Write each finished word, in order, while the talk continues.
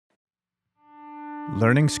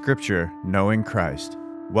Learning Scripture, Knowing Christ.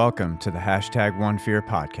 Welcome to the #OneFear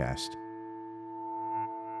podcast.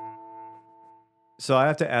 So I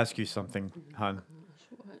have to ask you something, hon.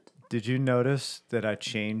 What? Did you notice that I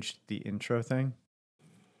changed the intro thing?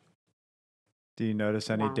 Do you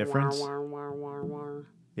notice any difference?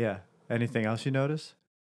 Yeah. Anything else you notice?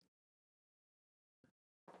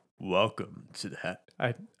 Welcome to the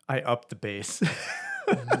I upped the bass.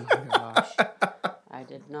 Oh my gosh. I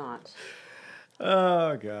did not.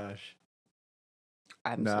 Oh gosh.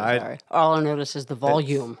 I'm so sorry. All I notice is the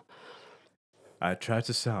volume. I tried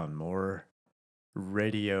to sound more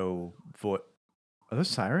radio voice. Are those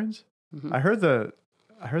sirens? Mm-hmm. I heard the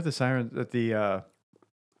sirens at the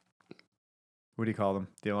what do you call them?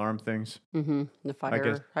 The alarm things. Mm-hmm. The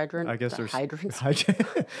fire hydrant. I guess the they're hydrants.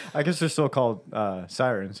 I guess they're still called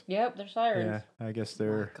sirens. Yep, they're sirens. Yeah, I guess Oh my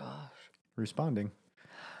they're gosh. responding.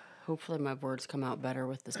 Hopefully my words come out better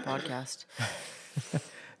with this podcast.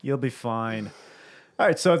 You'll be fine. All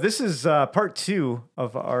right, so this is part 2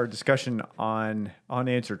 of our discussion on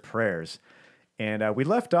unanswered prayers. And we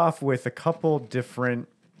left off with a couple different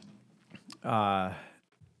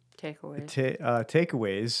takeaways,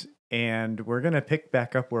 and we're going to pick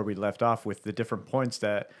back up where we left off with the different points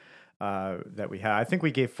that we had. I think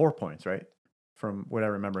we gave 4 points, right? From what I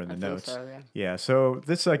remember in the notes. So, yeah. Yeah, so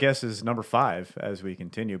this, I guess, is number 5 as we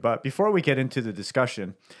continue. But before we get into the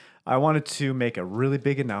discussion, I wanted to make a really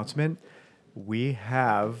big announcement. We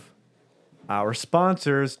have our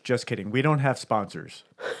sponsors. Just kidding. We don't have sponsors.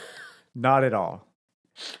 Not at all.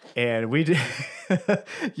 And we did.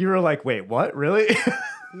 You were like, wait, what? Really?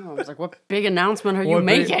 No, I was like, what big announcement are you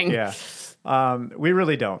making? Yeah. We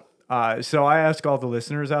really don't. So I ask all the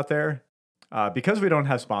listeners out there, because we don't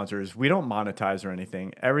have sponsors, we don't monetize or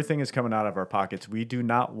anything. Everything is coming out of our pockets. We do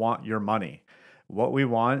not want your money. What we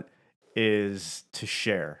want is to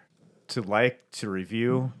share, to like, to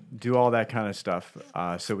review, do all that kind of stuff,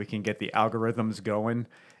 so we can get the algorithms going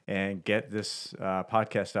and get this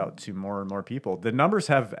podcast out to more and more people. The numbers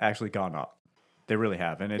have actually gone up. They really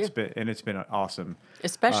have, and it's been awesome.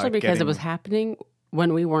 Especially because it was happening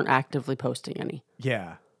when we weren't actively posting any.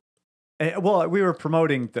 Yeah. Well, we were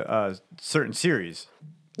promoting the certain series.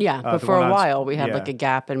 Yeah, but for a while we had like a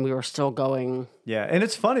gap, and we were still going. Yeah, and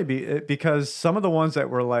it's funny because some of the ones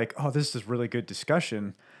that were like, "Oh, this is really good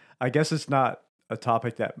discussion," I guess it's not a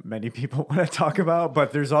topic that many people want to talk about,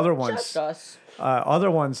 but there's other ones. Just us.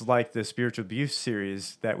 Other ones like the spiritual abuse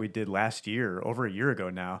series that we did last year, over a year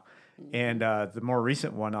ago now, and the more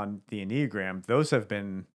recent one on the Enneagram. Those have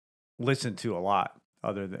been listened to a lot,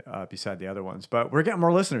 other than beside the other ones. But we're getting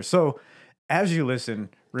more listeners. So as you listen,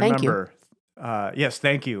 remember, yes,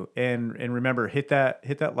 thank you, and remember, hit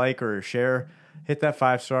that like or share, hit that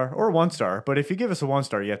 5-star or 1-star. But if you give us a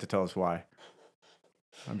 1-star, you have to tell us why.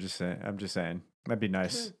 I'm just saying that'd be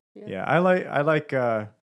nice. Yeah, I like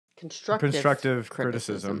constructive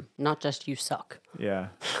criticism, not just you suck. Yeah.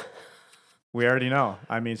 We already know.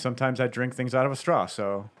 I mean, sometimes I drink things out of a straw,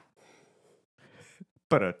 so.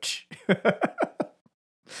 But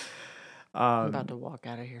I'm about to walk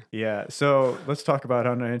out of here. Yeah, so let's talk about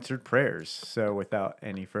unanswered prayers. So without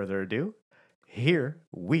any further ado, here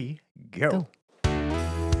we go.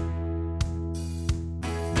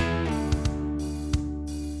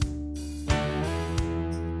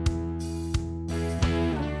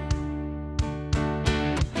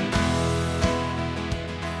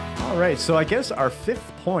 All right, so I guess our 5th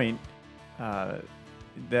point,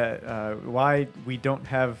 that why we don't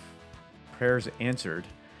have prayers answered,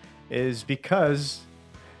 is because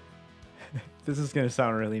this is going to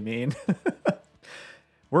sound really mean.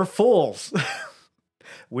 We're fools.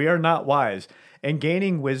 We are not wise, and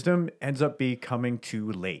gaining wisdom ends up becoming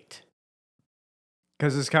too late.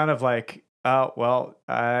 Because it's kind of like, oh well,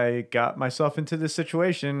 I got myself into this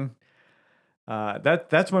situation.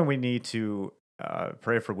 That's when we need to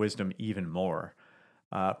pray for wisdom even more.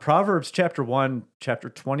 Proverbs chapter 1,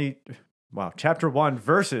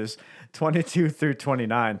 verses 22 through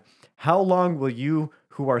 29. How long will you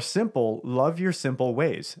who are simple love your simple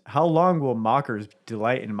ways? How long will mockers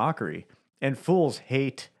delight in mockery and fools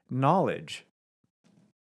hate knowledge?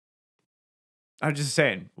 I'm just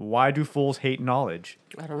saying, why do fools hate knowledge?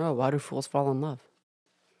 I don't know. Why do fools fall in love?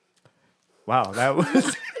 Wow, that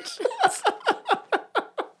was...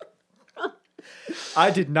 I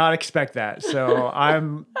did not expect that, so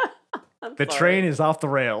the train is off the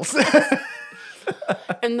rails.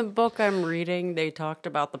 In the book I'm reading, they talked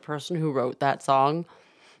about the person who wrote that song,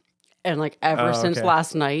 and like ever since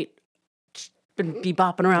last night, it's been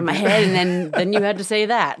bopping around my head, and then you had to say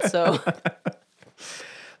that. So,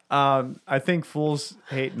 I think fools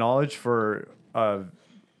hate knowledge for a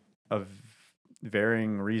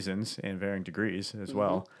varying reasons and varying degrees as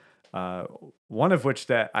well. One of which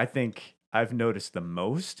that I think I've noticed the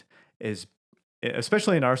most is,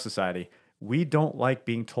 especially in our society, we don't like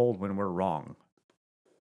being told when we're wrong.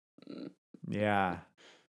 Yeah.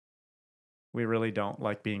 We really don't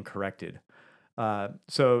like being corrected.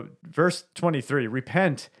 So verse 23,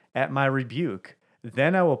 repent at my rebuke.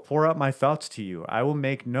 Then I will pour out my thoughts to you. I will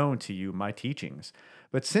make known to you my teachings.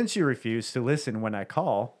 But since you refuse to listen when I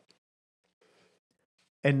call,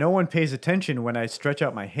 and no one pays attention when I stretch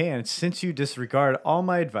out my hand, since you disregard all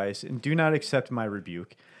my advice and do not accept my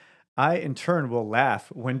rebuke, I in turn will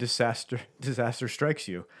laugh when disaster strikes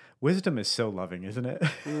you. Wisdom is so loving, isn't it?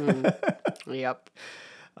 Yep.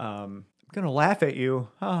 I'm going to laugh at you.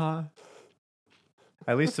 Ha.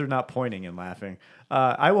 At least they're not pointing and laughing.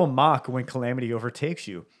 I will mock when calamity overtakes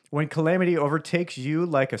you. When calamity overtakes you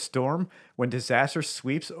like a storm, when disaster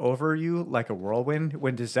sweeps over you like a whirlwind,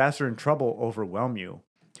 when disaster and trouble overwhelm you.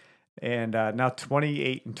 And now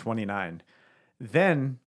 28 and 29.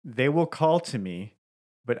 Then they will call to me,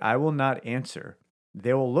 but I will not answer.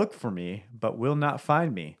 They will look for me, but will not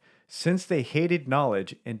find me, since they hated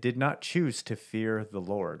knowledge and did not choose to fear the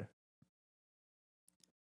Lord.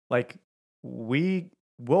 Like, we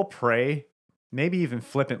will pray, maybe even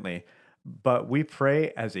flippantly, but we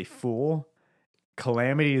pray as a fool,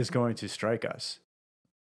 calamity is going to strike us.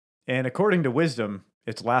 And according to wisdom,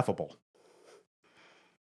 it's laughable.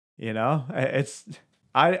 You know,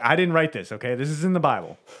 I didn't write this, okay? This is in the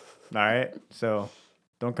Bible. All right? So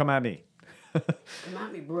don't come at me. Come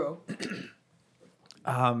at me, bro.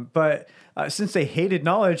 But since they hated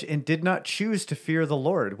knowledge and did not choose to fear the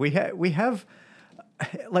Lord, we have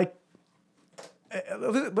like,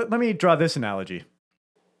 let me draw this analogy.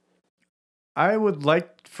 I would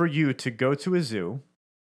like for you to go to a zoo.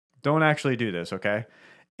 Don't actually do this, okay?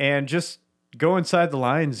 And just go inside the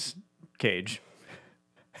lion's cage.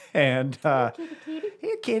 And, hey,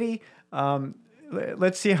 kitty.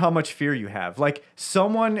 Let's see how much fear you have. Like,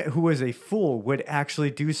 someone who is a fool would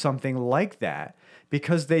actually do something like that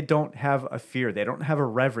because they don't have a fear. They don't have a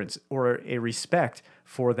reverence or a respect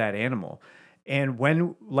for that animal. And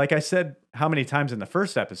when, like I said, how many times in the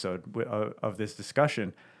first episode of this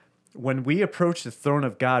discussion, when we approach the throne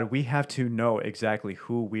of God, we have to know exactly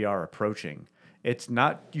who we are approaching. It's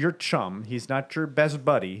not your chum. He's not your best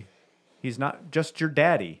buddy. He's not just your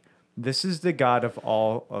daddy. This is the God of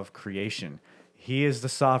all of creation. He is the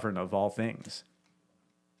sovereign of all things.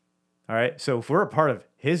 All right. So if we're a part of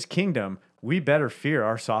his kingdom, we better fear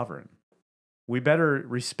our sovereign. We better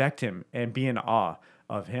respect him and be in awe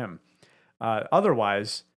of him.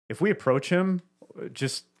 Otherwise, if we approach him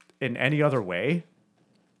just in any other way,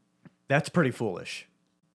 that's pretty foolish.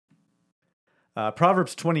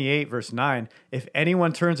 Proverbs 28, verse 9, if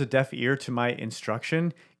anyone turns a deaf ear to my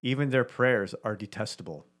instruction, even their prayers are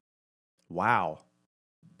detestable. Wow.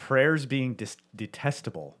 Prayers being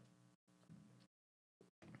detestable.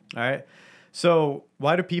 All right. So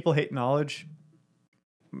why do people hate knowledge?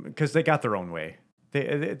 Because they got their own way.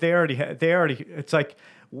 They already, it's like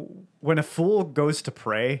when a fool goes to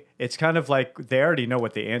pray, it's kind of like they already know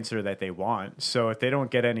what the answer that they want. So if they don't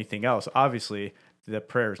get anything else, obviously the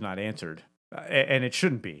prayer is not answered. And it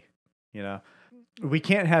shouldn't be, you know. We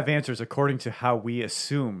can't have answers according to how we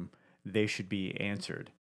assume they should be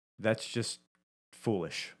answered. That's just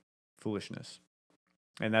foolishness.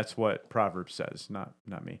 And that's what Proverbs says, not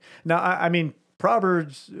me. Now, I mean,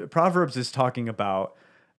 Proverbs is talking about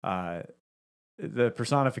the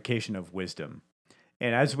personification of wisdom.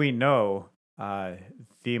 And as we know,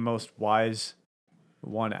 the most wise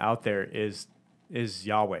one out there is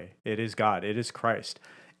Yahweh. It is God. It is Christ.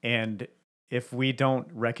 And if we don't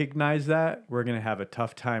recognize that, we're going to have a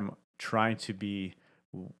tough time trying to be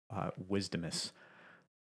wisdomous.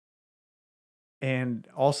 And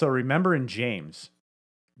also remember in James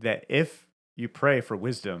that if you pray for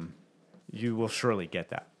wisdom, you will surely get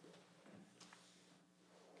that.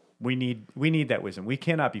 We need that wisdom. We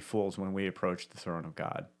cannot be fools when we approach the throne of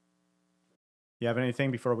God. You have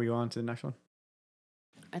anything before we go on to the next one?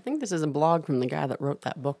 I think this is a blog from the guy that wrote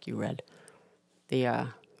that book you read. The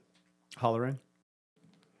Hollering?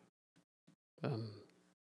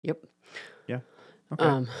 Yep. Yeah.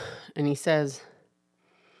 Okay. And he says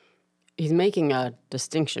he's making a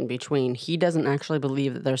distinction between he doesn't actually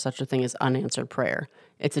believe that there's such a thing as unanswered prayer.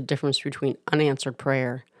 It's a difference between unanswered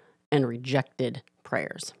prayer and rejected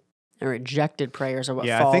prayers. And rejected prayers are what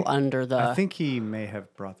fall under the... I think he may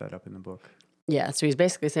have brought that up in the book. Yeah, so he's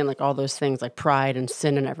basically saying like all those things like pride and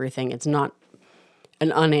sin and everything, it's not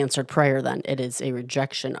an unanswered prayer then. It is a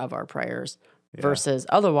rejection of our prayers versus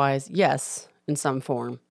otherwise, yes, in some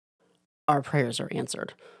form, our prayers are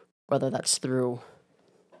answered. whether that's through.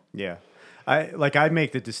 Yeah. I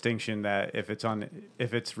make the distinction that if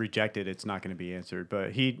it's rejected, it's not going to be answered.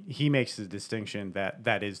 But he makes the distinction that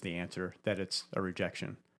that is the answer, that it's a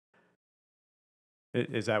rejection.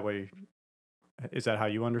 Is that is that how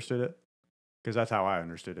you understood it? Because that's how I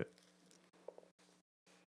understood it.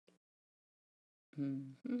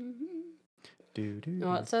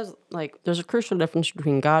 No, it says, like, there's a crucial difference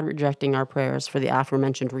between God rejecting our prayers for the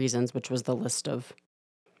aforementioned reasons, which was the list of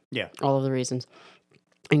all of the reasons,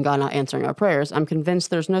 and God not answering our prayers. I'm convinced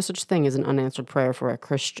there's no such thing as an unanswered prayer for a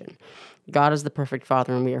Christian. God is the perfect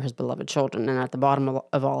Father, and we are his beloved children. And at the bottom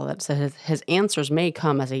of all of that, says his answers may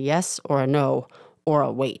come as a yes or a no or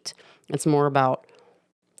a wait. It's more about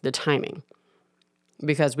the timing.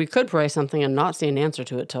 Because we could pray something and not see an answer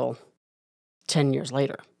to it till 10 years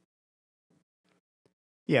later.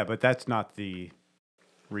 Yeah, but that's not the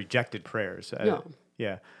rejected prayers. No.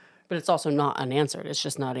 Yeah. But it's also not unanswered. It's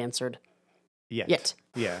just not answered yet.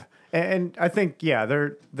 Yeah. And I think,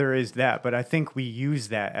 there is that, but I think we use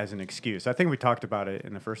that as an excuse. I think we talked about it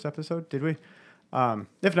in the first episode, did we?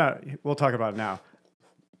 If not, we'll talk about it now.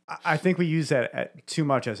 I think we use that too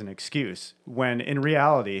much as an excuse when in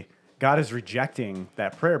reality, God is rejecting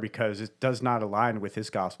that prayer because it does not align with his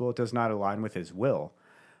gospel. It does not align with his will.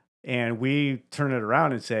 And we turn it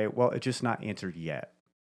around and say, well, it's just not answered yet.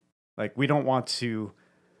 Like, we don't want to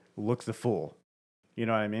look the fool. You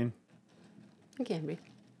know what I mean? It can be.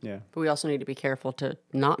 Yeah. But we also need to be careful to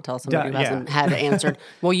not tell somebody who hasn't had it answered,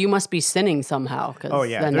 well, you must be sinning somehow, because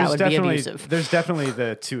then that would be abusive. There's definitely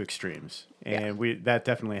the two extremes, and that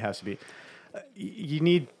definitely has to be. You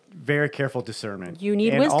need very careful discernment. You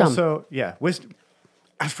need and wisdom. Also, wisdom.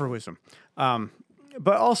 Ask for wisdom.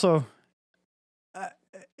 But also,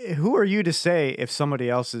 who are you to say if somebody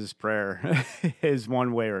else's prayer is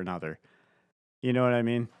one way or another? You know what I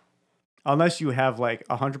mean? Unless you have like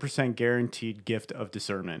 100% guaranteed gift of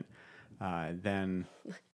discernment, then.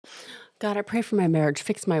 God, I pray for my marriage,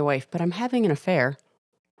 fix my wife, but I'm having an affair.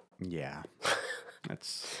 Yeah.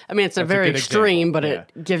 That's. I mean, it's a very extreme, but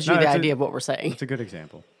it gives you the idea of what we're saying. It's a good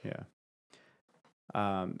example.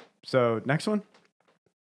 Yeah. So next one.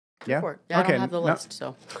 Yeah. I don't have the list.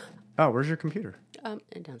 So. Oh, where's your computer?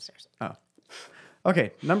 Downstairs. Oh.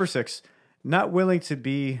 Okay. Number 6. Not willing to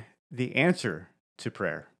be the answer to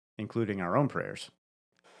prayer, including our own prayers.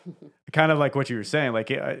 Kind of like what you were saying, like,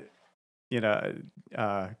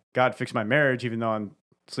 God fix my marriage, even though I'm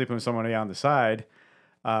sleeping with somebody on the side.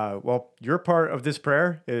 Well, your part of this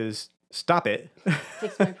prayer is stop it.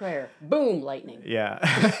 Fix my prayer. Boom, lightning. Yeah.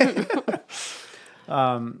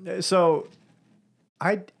 So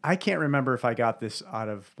I can't remember if I got this out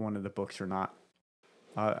of one of the books or not,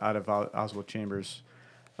 out of Oswald Chambers.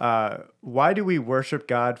 Why do we worship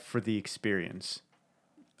God for the experience?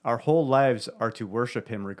 Our whole lives are to worship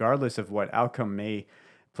him regardless of what outcome may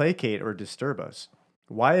placate or disturb us.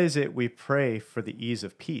 Why is it we pray for the ease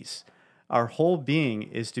of peace? Our whole being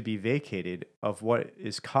is to be vacated of what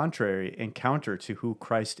is contrary and counter to who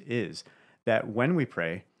Christ is, that when we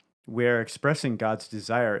pray, we are expressing God's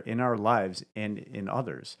desire in our lives and in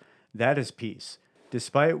others. That is peace.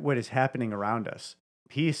 Despite what is happening around us,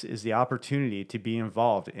 peace is the opportunity to be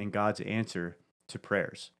involved in God's answer to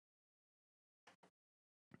prayers.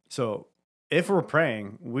 So if we're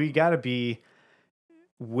praying, we got to be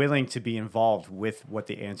willing to be involved with what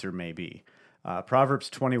the answer may be. Proverbs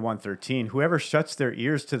 21:13, whoever shuts their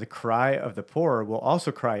ears to the cry of the poor will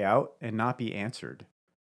also cry out and not be answered.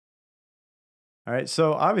 All right.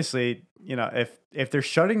 So obviously, if they're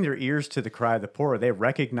shutting their ears to the cry of the poor, they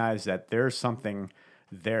recognize that there's something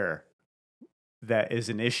there that is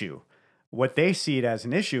an issue. What they see it as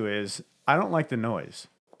an issue is, I don't like the noise.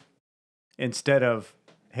 Instead of,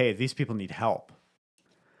 hey, these people need help.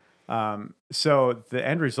 So the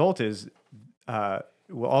end result is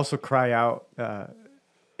will also cry out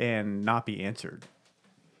and not be answered.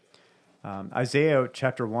 Isaiah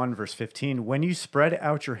chapter 1, verse 15, when you spread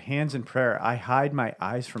out your hands in prayer, I hide my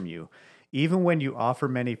eyes from you. Even when you offer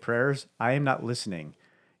many prayers, I am not listening.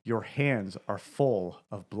 Your hands are full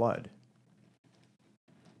of blood.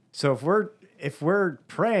 So if we're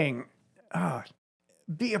praying,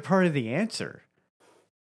 be a part of the answer.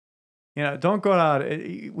 Don't go out.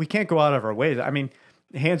 We can't go out of our ways. I mean,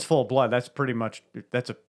 hands full of blood. That's pretty much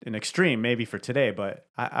an extreme maybe for today, but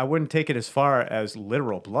I wouldn't take it as far as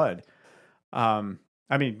literal blood. I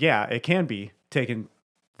mean, yeah, it can be taken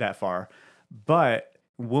that far, but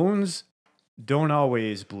wounds don't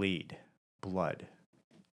always bleed blood.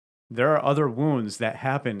 There are other wounds that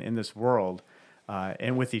happen in this world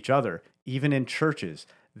and with each other, even in churches,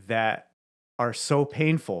 that are so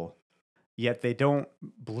painful, yet they don't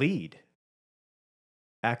bleed.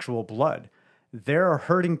 actual blood. There are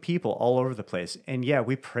hurting people all over the place. And yeah,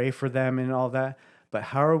 we pray for them and all that, but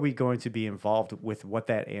how are we going to be involved with what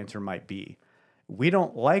that answer might be? We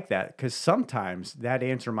don't like that because sometimes that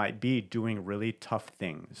answer might be doing really tough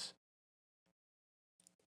things.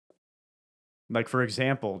 Like, for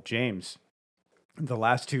example, James, the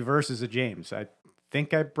last two verses of James. I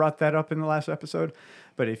think I brought that up in the last episode.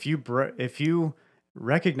 But if you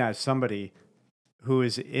recognize somebody who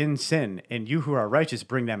is in sin and you who are righteous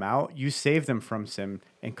bring them out, you save them from sin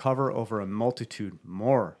and cover over a multitude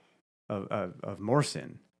more of more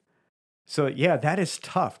sin. So yeah, that is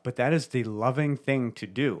tough, but that is the loving thing to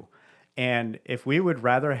do. And if we would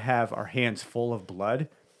rather have our hands full of blood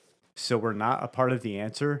so we're not a part of the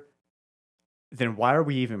answer, then why are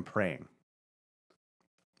we even praying?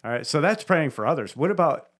 All right, so that's praying for others. What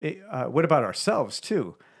about ourselves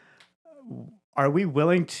too? Are we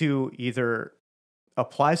willing to either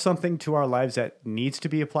apply something to our lives that needs to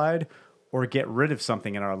be applied or get rid of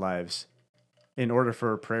something in our lives in order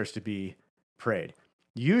for prayers to be prayed?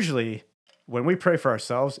 Usually, when we pray for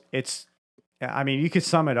ourselves, you could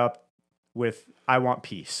sum it up with, I want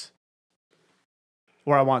peace.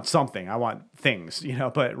 Or I want something, I want things,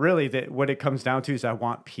 but really what it comes down to is I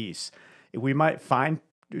want peace. We might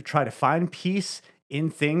try to find peace in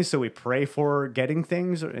things, so we pray for getting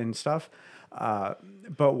things and stuff.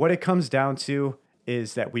 But what it comes down to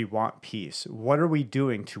is that we want peace. What are we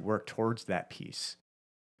doing to work towards that peace?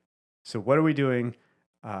 So what are we doing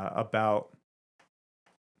about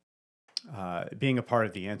being a part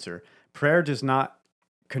of the answer? Prayer does not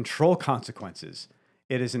control consequences.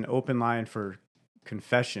 It is an open line for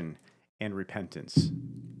confession and repentance.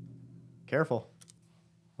 Careful.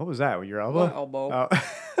 What was that? Your elbow? My elbow.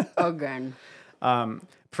 Oh. Again.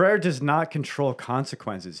 Prayer does not control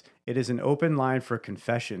consequences. It is an open line for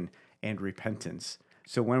confession and repentance.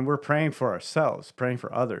 So when we're praying for ourselves, praying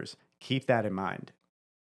for others, keep that in mind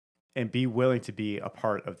and be willing to be a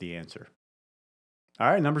part of the answer.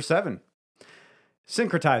 All right, number 7,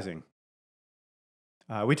 syncretizing.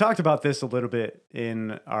 We talked about this a little bit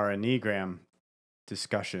in our Enneagram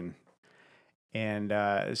discussion, and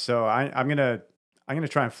so I'm gonna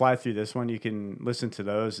try and fly through this one. You can listen to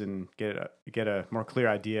those and get a more clear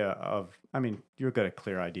idea of. I mean, you'll get a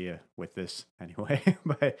clear idea with this anyway.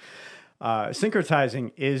 But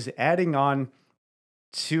syncretizing is adding on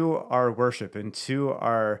to our worship and to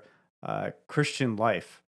our Christian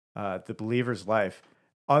life, the believer's life,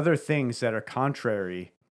 other things that are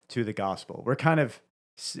contrary to the gospel. We're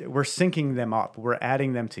syncing them up. We're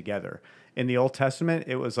adding them together. In the Old Testament,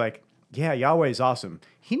 it was like, yeah, Yahweh's awesome.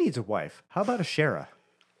 He needs a wife. How about Asherah?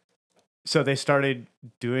 So they started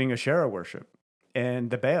doing Asherah worship and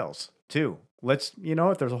the Baals too. If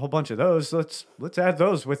there's a whole bunch of those, let's add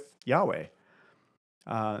those with Yahweh.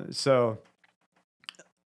 So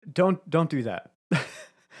don't do that.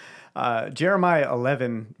 Jeremiah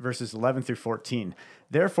 11, verses 11 through 14.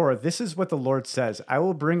 Therefore, this is what the Lord says. I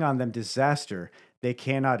will bring on them disaster they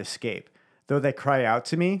cannot escape. Though they cry out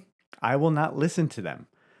to me, I will not listen to them.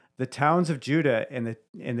 The towns of Judah and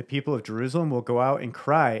the people of Jerusalem will go out and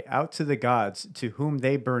cry out to the gods to whom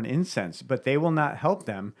they burn incense, but they will not help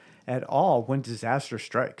them at all when disaster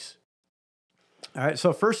strikes. All right,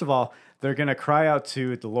 so first of all, they're going to cry out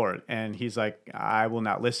to the Lord, and he's like, I will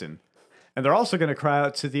not listen. And they're also going to cry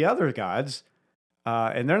out to the other gods,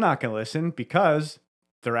 and they're not going to listen because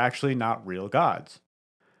they're actually not real gods.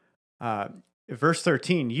 Verse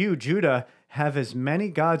 13, you, Judah, have as many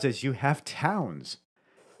gods as you have towns,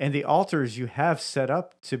 and the altars you have set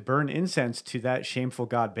up to burn incense to that shameful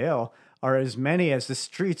god Baal are as many as the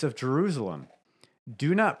streets of Jerusalem.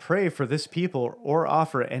 Do not pray for this people or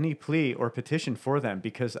offer any plea or petition for them,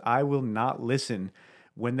 because I will not listen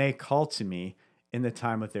when they call to me in the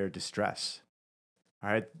time of their distress. All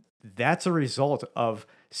right, that's a result of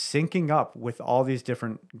syncing up with all these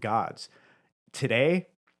different gods. Today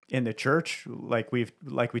in the church, like we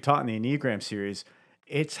taught in the Enneagram series,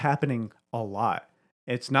 it's happening a lot.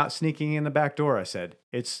 It's not sneaking in the back door, I said.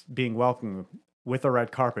 It's being welcomed with a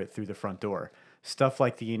red carpet through the front door. Stuff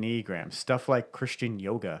like the Enneagram, stuff like Christian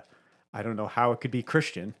yoga. I don't know how it could be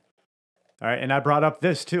Christian. All right, and I brought up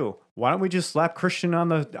this too. Why don't we just slap Christian on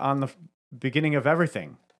the beginning of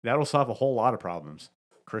everything? That'll solve a whole lot of problems.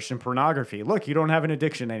 Christian pornography. Look, you don't have an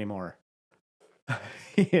addiction anymore.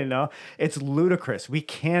 It's ludicrous. We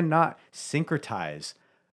cannot syncretize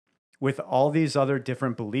with all these other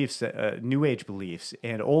different beliefs, New Age beliefs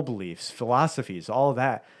and old beliefs, philosophies, all of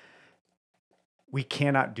that. We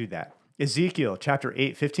cannot do that. Ezekiel chapter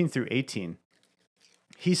 8, 15 through 18.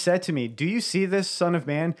 He said to me, do you see this, son of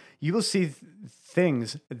man? You will see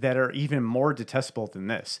things that are even more detestable than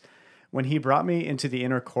this. when he brought me into the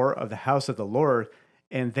inner court of the house of the Lord,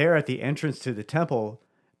 and there at the entrance to the temple,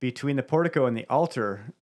 between the portico and the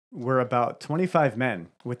altar, were about 25 men,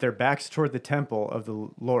 with their backs toward the temple of the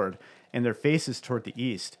Lord, and their faces toward the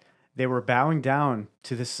east. They were bowing down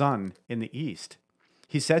to the sun in the east.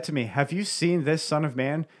 He said to me, "Have you seen this, Son of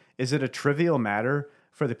Man? Is it a trivial matter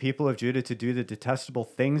for the people of Judah to do the detestable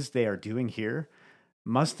things they are doing here?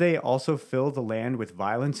 Must they also fill the land with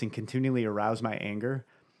violence and continually arouse my anger?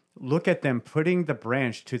 Look at them putting the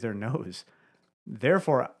branch to their nose.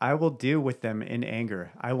 Therefore, I will deal with them in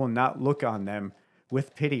anger. I will not look on them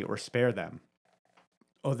with pity or spare them.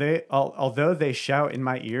 Although they shout in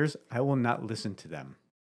my ears, I will not listen to them."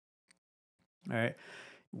 All right.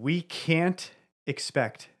 We can't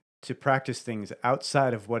expect to practice things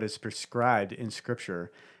outside of what is prescribed in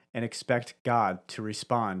Scripture and expect God to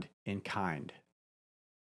respond in kind.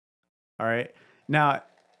 All right. Now,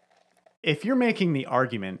 if you're making the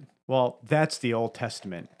argument, well, that's the Old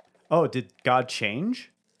Testament. Oh, did God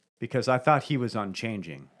change? Because I thought he was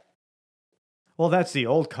unchanging. Well, that's the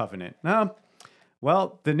Old Covenant. No.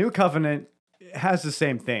 Well, the New Covenant has the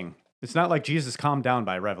same thing. It's not like Jesus calmed down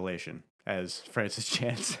by revelation, as Francis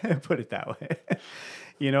Chance put it that way.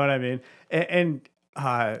 You know what I mean? And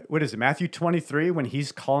what is it, Matthew 23, when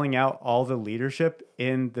he's calling out all the leadership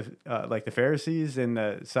in the like the Pharisees and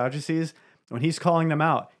the Sadducees, when he's calling them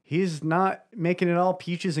out, he's not making it all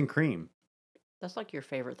peaches and cream. That's like your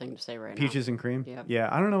favorite thing to say right now. Peaches and cream? Yep. Yeah,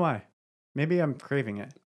 I don't know why. Maybe I'm craving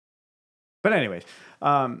it. But anyways,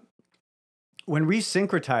 when we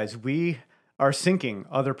syncretize, we are syncing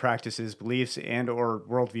other practices, beliefs, and or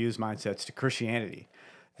worldviews, mindsets to Christianity.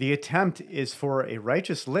 The attempt is for a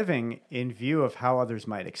righteous living in view of how others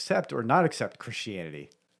might accept or not accept Christianity.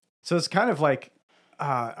 So it's kind of like,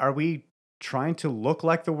 are we trying to look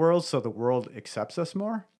like the world so the world accepts us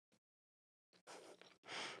more?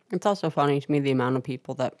 It's also funny to me the amount of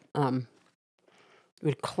people that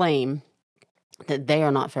would claim that they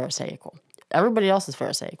are not Pharisaical. Everybody else is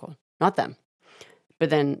Pharisaical, not them. But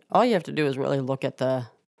then all you have to do is really look at the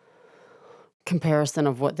comparison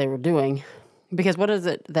of what they were doing. Because what is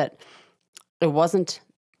it that it wasn't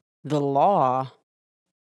the law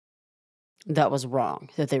that was wrong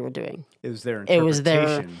that they were doing? It was their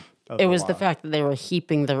interpretation. It was the fact that they were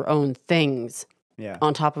heaping their own things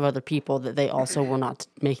on top of other people that they also were not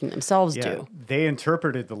making themselves do. They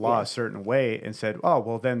interpreted the law a certain way and said, oh,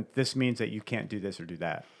 well, then this means that you can't do this or do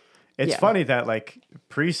that. It's funny that like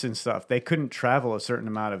priests and stuff, they couldn't travel a certain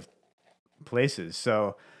amount of places.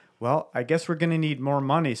 So, well, I guess we're going to need more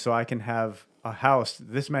money so I can have a house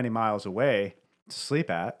this many miles away to sleep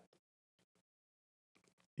at.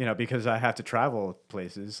 You know, because I have to travel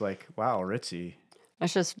places. Like, wow, ritzy.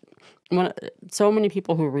 It's just, so many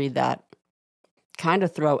people who read that kind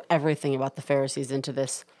of throw everything about the Pharisees into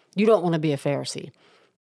this. You don't want to be a Pharisee.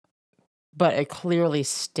 But it clearly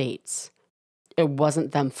states it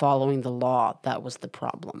wasn't them following the law that was the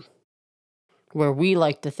problem. Where we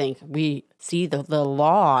like to think we see the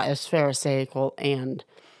law as Pharisaical and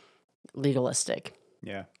legalistic.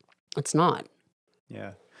 Yeah. It's not.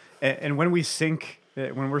 Yeah. And when we're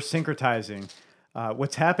syncretizing,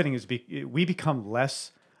 what's happening is we become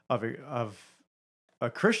less of a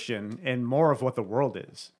Christian and more of what the world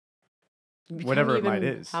is. Whatever it might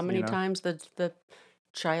is. How many times the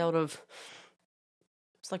child of...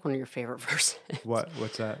 It's like one of your favorite verses.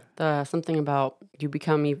 What's that? Something about you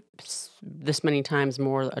become this many times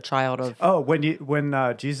more a child of... Oh, when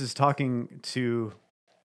Jesus is talking to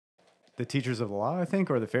the teachers of the law, I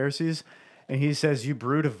think, or the Pharisees, and he says, "You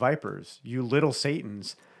brood of vipers, you little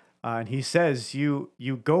Satans." And he says, you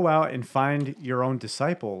go out and find your own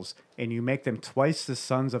disciples, and you make them twice the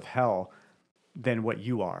sons of hell than what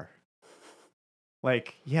you are.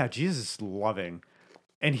 Like, yeah, Jesus is loving.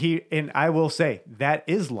 And I will say, that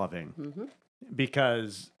is loving.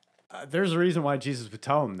 Because there's a reason why Jesus would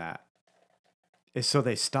tell them that. Is so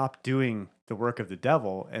they stop doing the work of the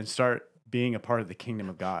devil and start being a part of the kingdom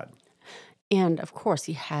of God. And of course,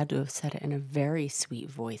 he had to have said it in a very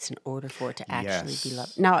sweet voice in order for it to actually be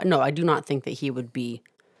loved. Now, no, I do not think that he would be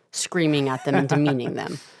screaming at them and demeaning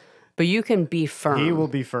them. But you can be firm. He will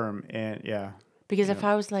be firm, and Because if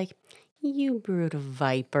I was like, "You brood of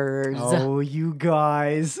vipers." Oh, you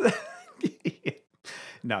guys.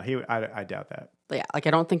 No, I doubt that. Yeah, like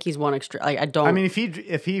I don't think he's one extra. Like I don't. I mean,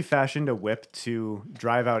 if he fashioned a whip to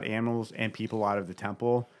drive out animals and people out of the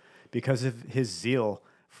temple because of his zeal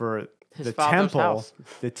for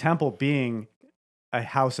the temple being a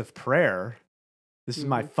house of prayer. This is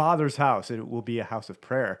my Father's house. It will be a house of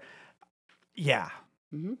prayer. Yeah.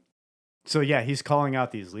 So yeah, he's calling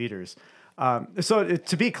out these leaders. So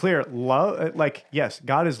to be clear, love, like, yes,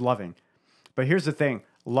 God is loving, but here's the thing: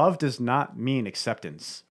 love does not mean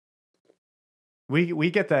acceptance. We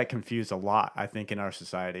get that confused a lot, I think, in our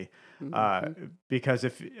society, because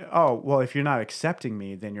if you're not accepting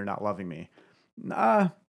me, then you're not loving me.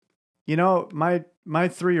 My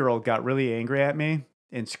 3-year-old got really angry at me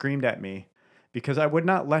and screamed at me because I would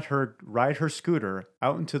not let her ride her scooter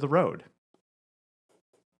out into the road.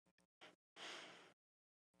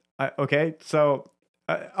 Okay, so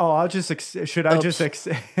should I just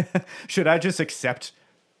should I just accept?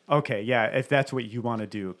 Okay, yeah, if that's what you want to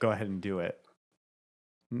do, go ahead and do it.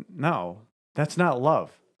 No, that's not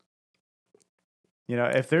love.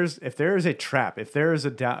 If there is a trap, if there is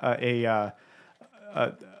a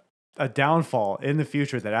downfall in the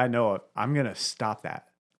future that I know of, I'm gonna stop that.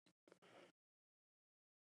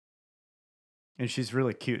 And she's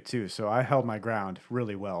really cute too, so I held my ground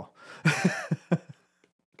really well.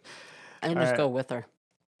 I just go with her.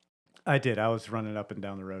 I did. I was running up and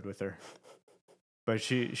down the road with her. But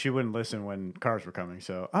she wouldn't listen when cars were coming.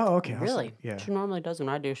 So, okay. Really? Yeah. She normally does when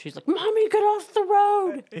I do. She's like, "Mommy, get off the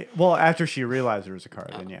road." Well, after she realized there was a car,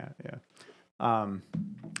 then yeah.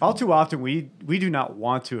 All too often, we do not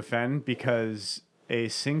want to offend because a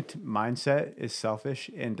synced mindset is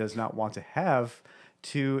selfish and does not want to have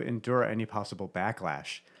to endure any possible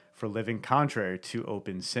backlash for living contrary to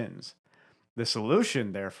open sins. The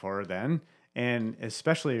solution, therefore, then, and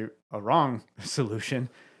especially a wrong solution,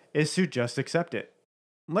 is to just accept it.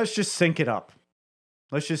 Let's just sync it up.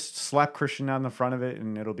 Let's just slap Christian on the front of it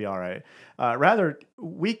and it'll be all right. Rather,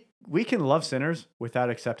 we can love sinners without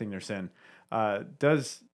accepting their sin.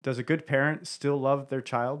 Does a good parent still love their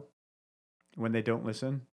child when they don't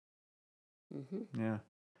listen? Mm-hmm. Yeah.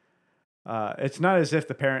 It's not as if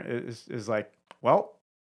the parent is like, well,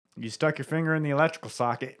 you stuck your finger in the electrical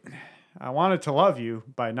socket. I wanted to love you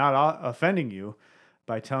by not offending you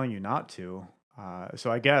by telling you not to.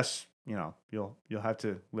 So I guess, you'll have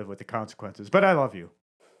to live with the consequences, but I love you.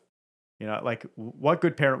 Like what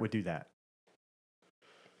good parent would do that?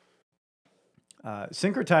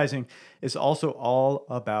 Syncretizing is also all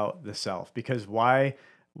about the self, because why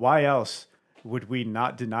else would we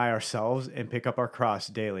not deny ourselves and pick up our cross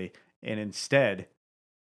daily and instead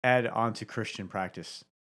add on to Christian practice?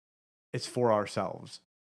 It's for ourselves.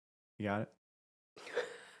 You got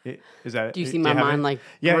it? Is that it? Do you see my mind like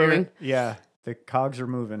brewing? Yeah. The cogs are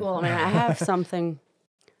moving. Well, I mean, I have something,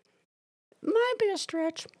 might be a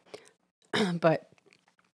stretch, but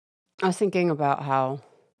I was thinking about how,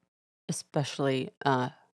 especially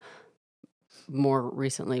more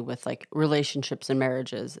recently with like relationships and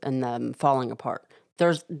marriages and them falling apart,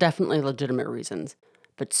 there's definitely legitimate reasons,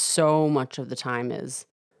 but so much of the time is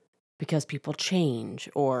because people change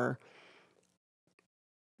or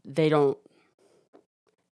they don't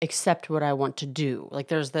accept what I want to do. Like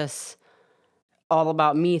there's this all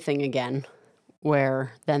about me thing again,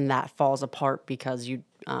 where then that falls apart because you,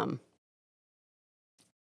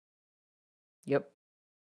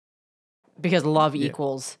 because love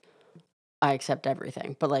equals I accept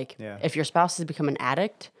everything. But like, if your spouse has become an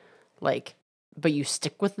addict, like, but you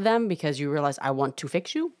stick with them because you realize I want to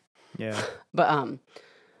fix you. Yeah. But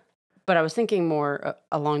I was thinking more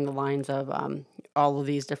along the lines of all of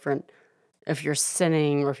these different, if you're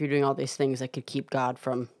sinning or if you're doing all these things that could keep God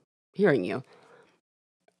from hearing you.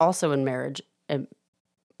 Also in marriage, it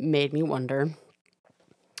made me wonder,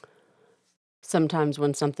 sometimes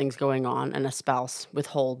when something's going on and a spouse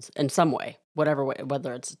withholds in some way, whatever way,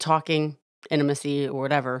 whether it's talking, intimacy, or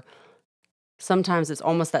whatever, sometimes it's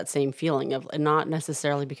almost that same feeling of not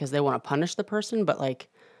necessarily because they want to punish the person, but like,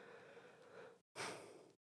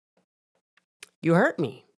 you hurt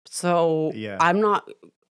me. So I'm not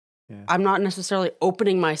necessarily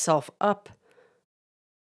opening myself up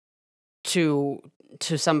to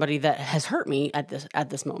somebody that has hurt me at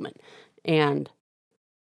this moment. And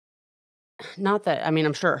not that, I mean,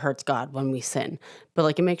 I'm sure it hurts God when we sin, but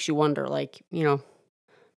like it makes you wonder, like,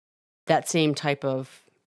 that same type of,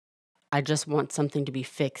 I just want something to be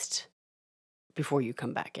fixed before you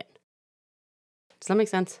come back in. Does that make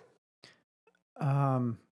sense?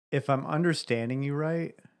 If I'm understanding you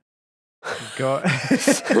right, go.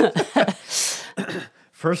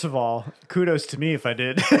 First of all, kudos to me if I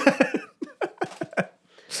did.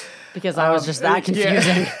 Because I was just that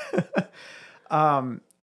confusing.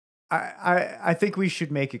 I think we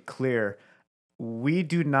should make it clear. We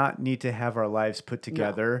do not need to have our lives put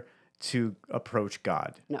together to approach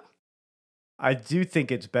God. No. I do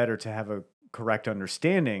think it's better to have a correct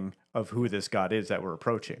understanding of who this God is that we're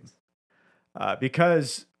approaching.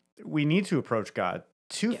 Because we need to approach God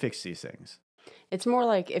to fix these things. It's more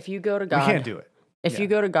like if you go to God. We can't do it. If you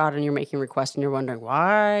go to God and you're making requests and you're wondering,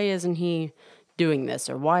 why isn't he doing this?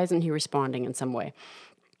 Or why isn't he responding in some way?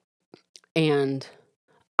 And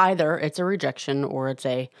either it's a rejection or it's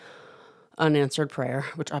a unanswered prayer,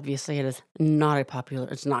 which obviously it is not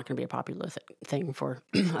it's not going to be a popular thing for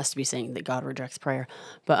us to be saying that God rejects prayer.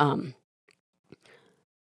 But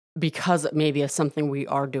because maybe of something we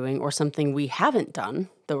are doing or something we haven't done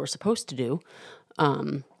that we're supposed to do,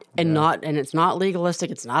 and it's not legalistic,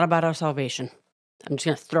 it's not about our salvation. I'm just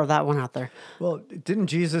going to throw that one out there. Well, didn't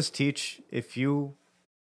Jesus teach if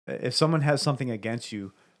someone has something against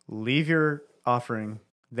you, leave your offering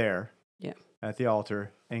there at the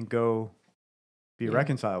altar and go be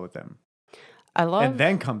reconciled with them. And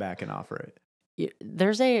then come back and offer it.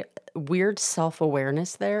 There's a weird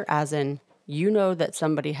self-awareness there, as in, you know that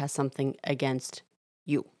somebody has something against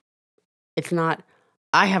you. It's not,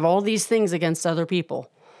 I have all these things against other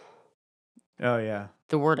people. Oh, yeah.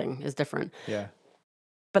 The wording is different. Yeah.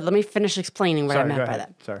 But let me finish explaining what I meant by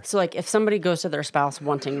that. Sorry. So, like, if somebody goes to their spouse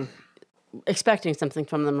expecting something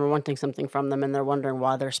from them or wanting something from them, and they're wondering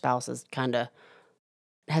why their spouse is kind of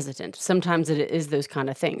hesitant. Sometimes it is those kind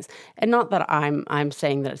of things. And not that I'm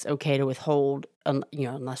saying that it's okay to withhold,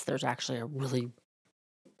 unless there's actually a really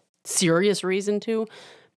serious reason to,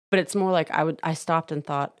 but it's more like I stopped and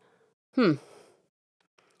thought,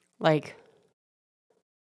 like,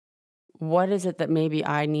 what is it that maybe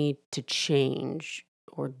I need to change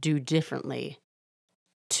or do differently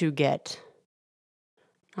to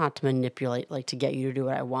not to manipulate, like to get you to do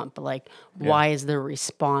what I want, but like, why is the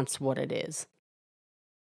response what it is?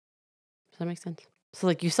 Does that make sense? So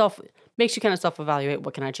like makes you kind of self-evaluate,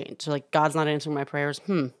 what can I change? So like, God's not answering my prayers.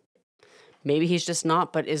 Maybe he's just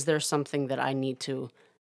not, but is there something that I need to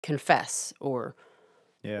confess or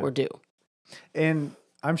do? And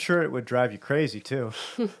I'm sure it would drive you crazy too,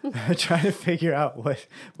 trying to figure out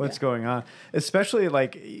what's going on. Especially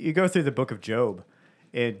like you go through the book of Job,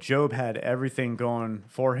 and Job had everything going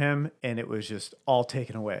for him, and it was just all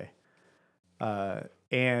taken away.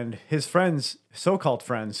 And his friends, so-called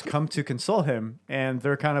friends, come to console him, and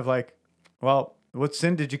they're kind of like, well, what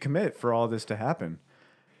sin did you commit for all this to happen?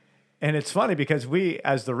 And it's funny because we,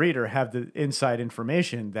 as the reader, have the inside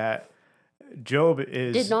information that Job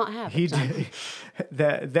did not have. He did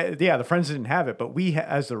the friends didn't have it, but we,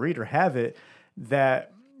 as the reader, have it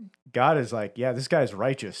that God is like, yeah, this guy's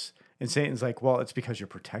righteous, and Satan's like, well, it's because you're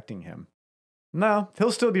protecting him. No,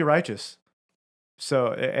 he'll still be righteous.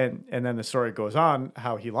 So, and then the story goes on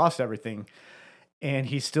how he lost everything, and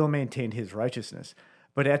he still maintained his righteousness.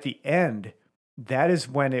 But at the end, that is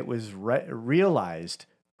when it was realized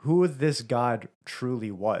who this God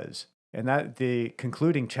truly was, and that the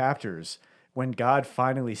concluding chapters, when God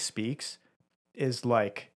finally speaks, is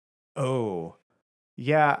like, oh,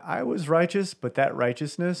 yeah, I was righteous, but that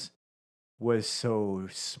righteousness was so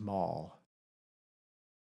small.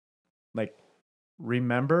 Like,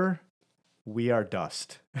 remember, we are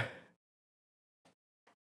dust.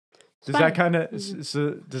 Does that kind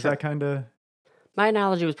of... My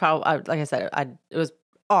analogy was probably, like I said, it was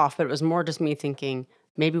off, but it was more just me thinking,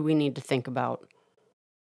 maybe we need to think about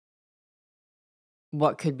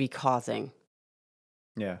what could be causing.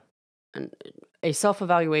 Yeah. And a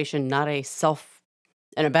self-evaluation, not a self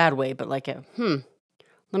in a bad way, but like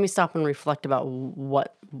let me stop and reflect about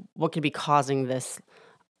what could be causing this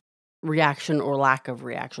reaction or lack of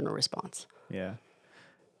reaction or response. Yeah.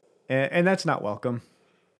 And that's not welcome,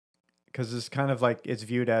 because it's kind of like it's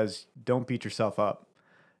viewed as, don't beat yourself up.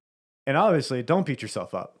 And obviously, don't beat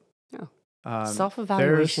yourself up. No.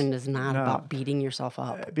 Self-evaluation is not about beating yourself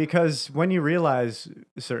up. Because when you realize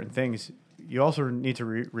certain things, you also need to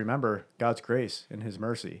remember God's grace and his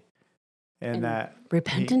mercy. And that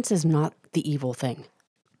repentance is not the evil thing.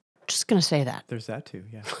 Just going to say that. There's that too,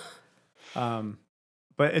 yeah.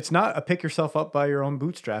 But it's not a pick yourself up by your own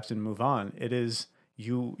bootstraps and move on. It is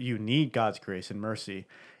you need God's grace and mercy,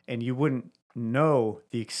 and you wouldn't know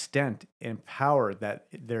the extent and power that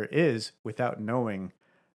there is without knowing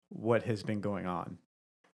what has been going on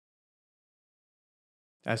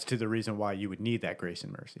as to the reason why you would need that grace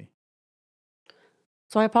and mercy.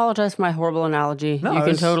 So I apologize for my horrible analogy. No, you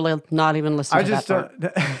can totally not even listen to that part.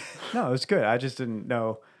 No, it's good. I just didn't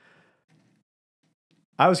know.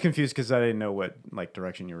 I was confused because I didn't know what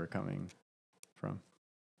direction you were coming from.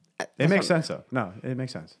 It makes sense, though. No, it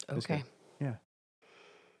makes sense. Okay. Yeah.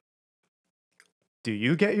 Do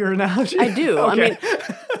you get your analogy? I do. Okay. I mean,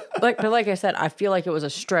 but like I said, I feel like it was a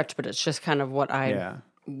stretch, but it's just kind of what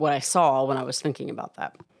I saw when I was thinking about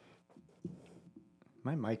that.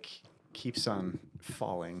 My mic keeps on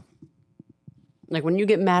falling. Like when you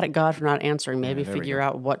get mad at God for not answering, maybe figure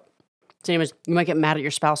out what Same as you might get mad at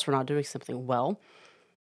your spouse for not doing something. Well,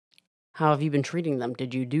 how have you been treating them?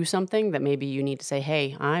 Did you do something that maybe you need to say,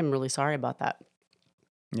 hey, I'm really sorry about that?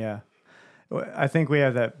 Yeah. I think we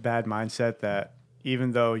have that bad mindset that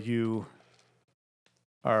even though you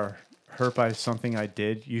are hurt by something I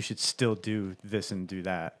did, you should still do this and do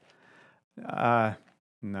that.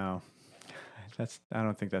 No. I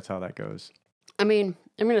don't think that's how that goes. I mean,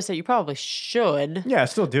 I'm going to say you probably should. Yeah,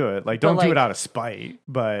 still do it. Like, don't do it out of spite,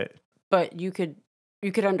 but you could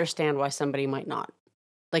understand why somebody might not.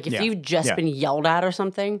 Like, if Yeah, you've just yeah. been yelled at or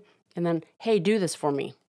something, and then, hey, do this for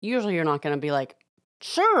me. Usually you're not going to be like,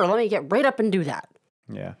 sure, let me get right up and do that.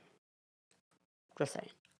 yeah, Just saying.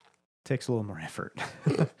 takes a little more effort.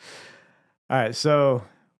 All right, so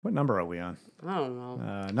what number are we on? I don't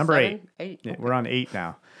know. Number 7? 8. 8? Yeah, Okay. we're on 8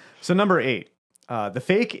 now. So number 8, the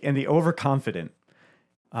fake and the overconfident.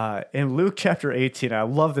 In Luke chapter 18, I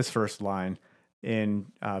love this first line in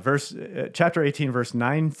chapter 18, verse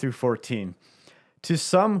 9 through 14. To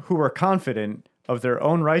some who are confident of their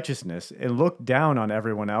own righteousness and look down on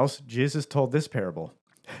everyone else, Jesus told this parable.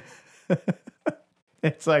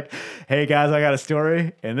 It's like, hey guys, I got a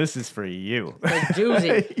story, and this is for you. A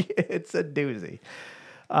doozy. It's a doozy.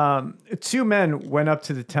 2 men went up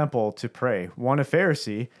to the temple to pray, one a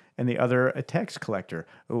Pharisee and the other a tax collector.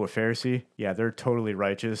 Oh, a Pharisee? Yeah, they're totally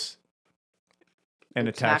righteous. And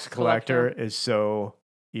a tax collector is so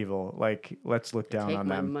evil. Like, let's look down on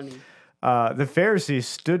them. Money. The Pharisee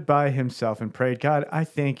stood by himself and prayed, God, I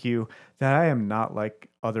thank you that I am not like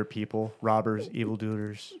other people, robbers,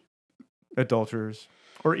 evildoers, adulterers,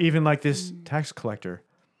 or even like this tax collector.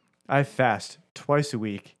 I fast twice a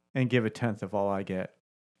week and give 1/10 of all I get.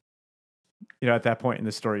 You know, at that point in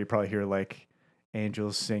the story, you probably hear like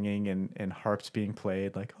angels singing and harps being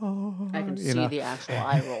played, like, oh, I can see the actual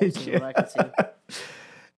eye rolls is what I can see.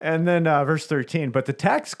 And then verse 13, but the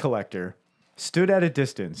tax collector stood at a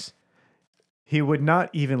distance. He would not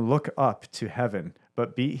even look up to heaven,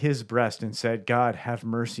 but beat his breast and said, God, have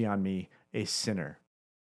mercy on me, a sinner.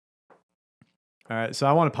 All right, so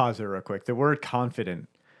I want to pause there real quick. The word confident,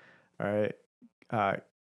 all right,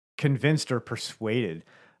 convinced or persuaded,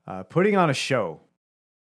 putting on a show,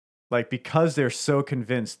 like because they're so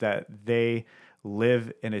convinced that they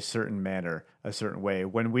live in a certain manner, a certain way.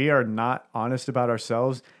 When we are not honest about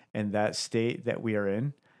ourselves and that state that we are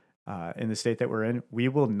in the state that we're in, we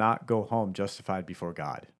will not go home justified before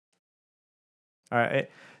God. All right,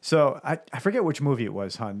 so I forget which movie it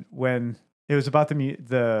was, hon, when it was about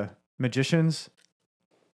the magicians.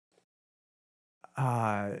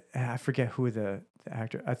 I forget who the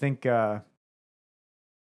actor. I think the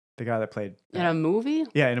guy that played In a movie?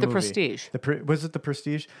 Yeah, in a movie. The Prestige. Was it The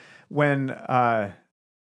Prestige? When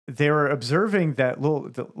they were observing the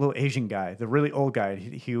little Asian guy, the really old guy,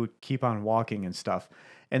 he would keep on walking and stuff.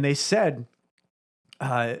 And they said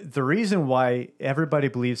the reason why everybody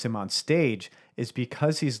believes him on stage is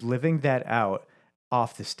because he's living that out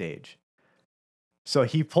off the stage. So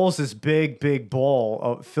he pulls this big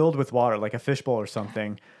bowl filled with water, like a fishbowl or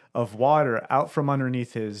something, of water out from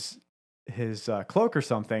underneath his cloak or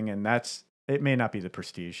something, and it may not be The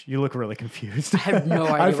Prestige. You look really confused. I have no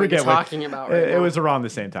idea what you're talking about right now. It was around the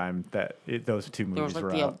same time that those two movies there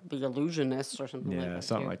was were out. The Illusionist or something like that. Yeah,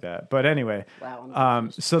 something too. like that. But anyway, Wow,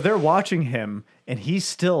 so they're watching him, and he's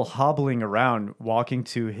still hobbling around, walking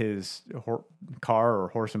to his car or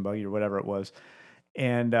horse and buggy or whatever it was,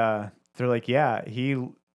 and they're like, yeah,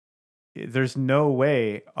 there's no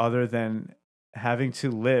way other than having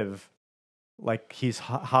to live like he's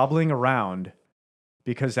hobbling around,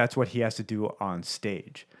 because that's what he has to do on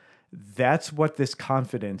stage. That's what this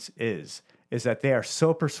confidence is that they are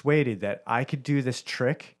so persuaded that I could do this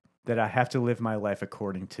trick that I have to live my life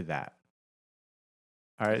according to that.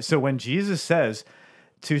 All right. So when Jesus says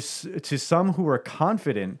to some who are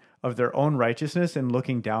confident of their own righteousness and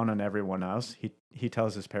looking down on everyone else, he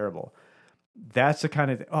tells this parable. That's the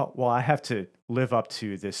kind of, I have to live up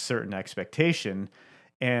to this certain expectation,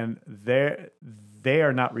 and they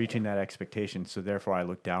are not reaching that expectation, so therefore I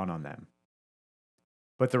look down on them.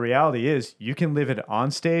 But the reality is, you can live it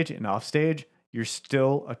on stage and off stage. You're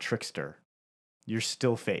still a trickster. You're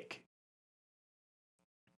still fake.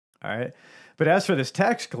 All right. But as for this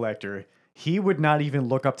tax collector, he would not even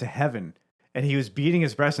look up to heaven, and he was beating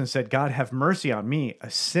his breast and said, God, have mercy on me,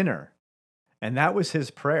 a sinner. And that was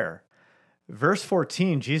his prayer. Verse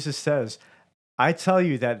 14, Jesus says, I tell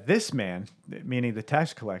you that this man, meaning the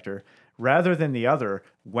tax collector, rather than the other,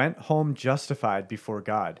 went home justified before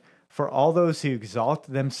God. For all those who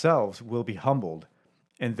exalt themselves will be humbled,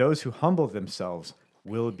 and those who humble themselves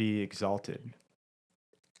will be exalted.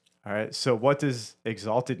 All right, so what does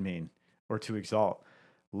exalted mean, or to exalt?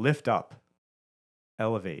 lift up,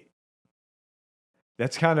 elevate.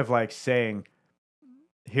 That's kind of like saying,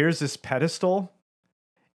 here's this pedestal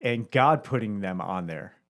and God putting them on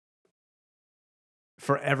there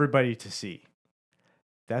for everybody to see.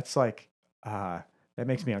 That's like, that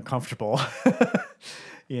makes me uncomfortable,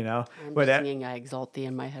 you know? I'm But just singing I Exalt Thee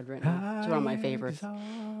in my head right now. It's one of my favorites.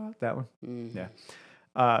 That one? Mm-hmm. Yeah.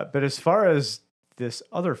 But as far as this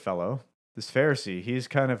other fellow, this Pharisee, he's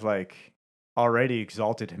kind of like already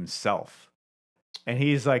exalted himself. And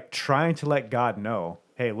he's like trying to let God know,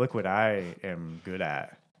 hey, look what I am good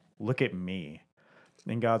at. Look at me.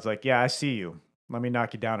 And God's like, yeah, I see you. Let me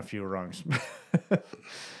knock you down a few rungs.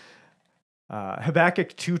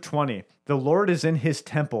 Habakkuk 2:20. The Lord is in his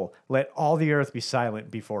temple. Let all the earth be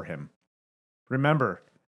silent before him. Remember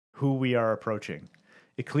who we are approaching.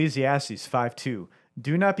 Ecclesiastes 5:2.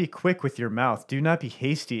 Do not be quick with your mouth. Do not be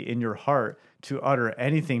hasty in your heart to utter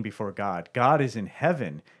anything before God. God is in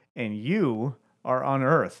heaven, and you are on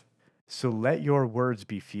earth. So let your words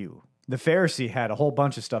be few. The Pharisee had a whole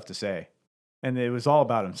bunch of stuff to say, and it was all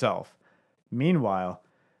about himself. Meanwhile,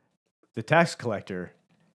 the tax collector,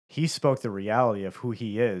 he spoke the reality of who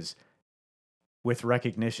he is with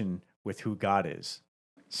recognition with who God is.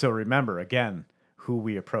 So remember, again, who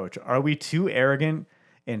we approach. Are we too arrogant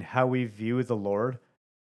in how we view the Lord?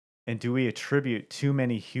 And do we attribute too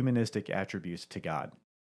many humanistic attributes to God?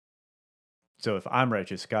 So if I'm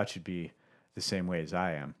righteous, God should be the same way as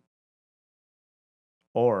I am.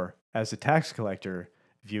 Or as the tax collector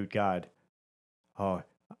viewed God, oh,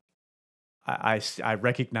 I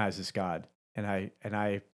recognize this God, and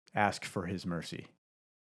I ask for his mercy.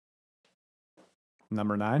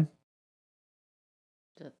 Number 9.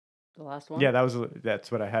 The last one? Yeah,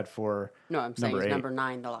 that's what I had for. No, I'm saying it's number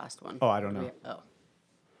 9, the last one. Oh, I don't know.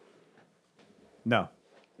 No,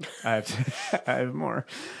 I have I have more.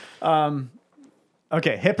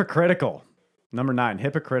 Okay, hypocritical. Number 9,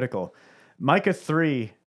 hypocritical. Micah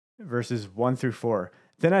 3, verses 1-4.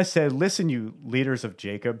 Then I said, listen, you leaders of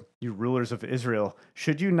Jacob, you rulers of Israel,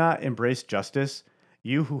 should you not embrace justice?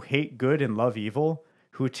 You who hate good and love evil,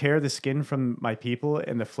 who tear the skin from my people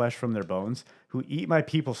and the flesh from their bones, who eat my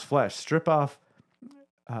people's flesh, strip off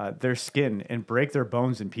their skin and break their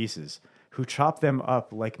bones in pieces, who chop them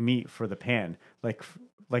up like meat for the pan, like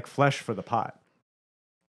flesh for the pot.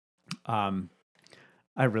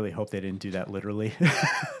 I really hope they didn't do that literally.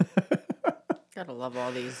 Gotta love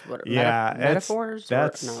all these metaphors.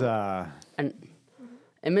 That's an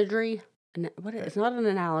imagery. It's not an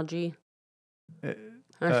analogy. It's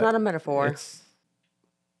not a metaphor.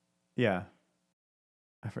 Yeah,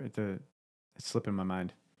 it's slipping my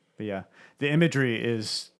mind. But yeah, the imagery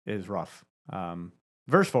is rough.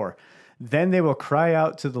 Verse 4. Then they will cry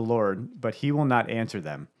out to the Lord, but he will not answer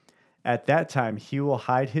them. At that time, he will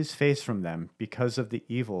hide his face from them because of the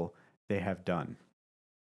evil they have done.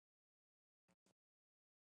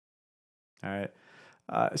 All right.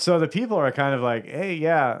 So the people are kind of like, hey,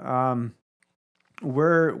 yeah,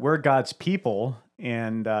 we're God's people,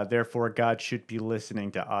 and therefore God should be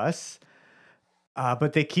listening to us.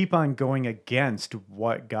 But they keep on going against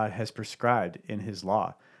what God has prescribed in his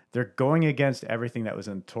law. They're going against everything that was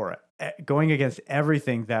in the Torah, going against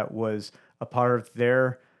everything that was a part of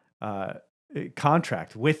their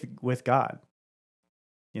contract with God.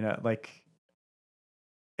 You know, like,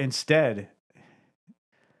 instead,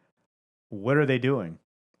 what are they doing?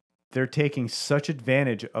 They're taking such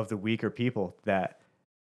advantage of the weaker people that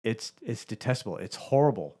it's detestable. It's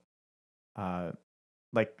horrible.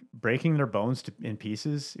 Like breaking their bones in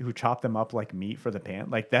pieces, who chop them up like meat for the pan.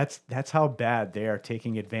 Like that's how bad they are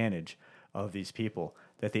taking advantage of these people,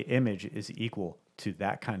 that the image is equal to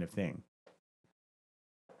that kind of thing.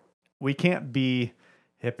 We can't be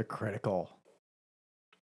hypocritical.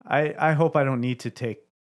 I hope I don't need to take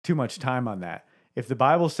too much time on that. If the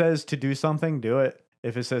Bible says to do something, do it.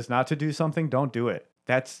 If it says not to do something, don't do it.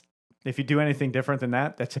 If you do anything different than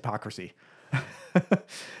that, that's hypocrisy.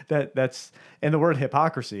 That's and the word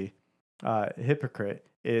hypocrisy, hypocrite,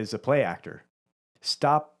 is a play actor.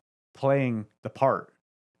 Stop playing the part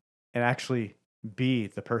and actually be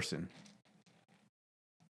the person.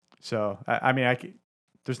 So I mean,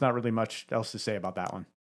 there's not really much else to say about that one.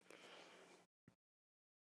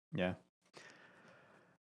 Yeah.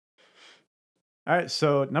 All right,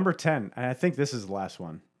 so number 10, and I think this is the last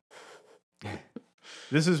one.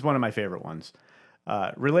 This is one of my favorite ones.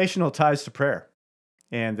 Relational ties to prayer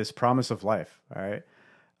and this promise of life. All right.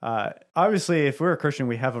 Obviously, if we're a Christian,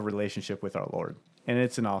 we have a relationship with our Lord, and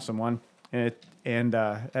it's an awesome one. And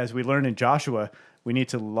as we learn in Joshua, we need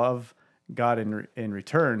to love God in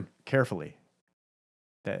return carefully.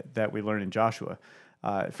 That we learn in Joshua.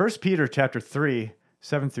 1 Peter chapter 3,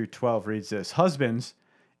 7 through 12 reads this: Husbands,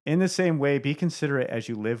 in the same way, be considerate as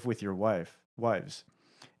you live with your wives,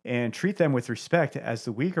 and treat them with respect as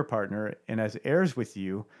the weaker partner and as heirs with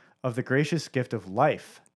you of the gracious gift of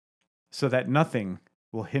life, so that nothing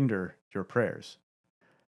will hinder your prayers.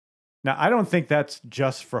 Now, I don't think that's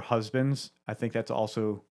just for husbands. I think that's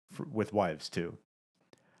also with wives too.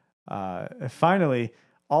 Finally,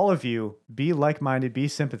 all of you, be like-minded, be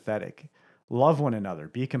sympathetic, love one another,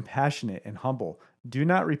 be compassionate and humble. Do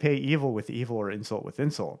not repay evil with evil or insult with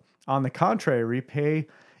insult. On the contrary, repay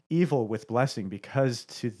evil with blessing, because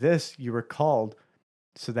to this you were called,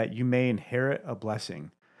 so that you may inherit a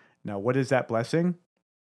blessing. Now, what is that blessing?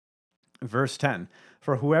 Verse 10,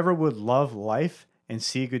 for whoever would love life and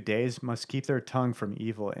see good days must keep their tongue from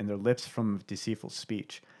evil and their lips from deceitful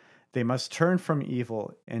speech. They must turn from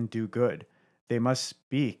evil and do good. They must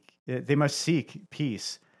seek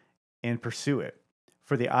peace and pursue it.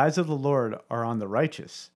 For the eyes of the Lord are on the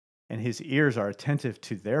righteous, and his ears are attentive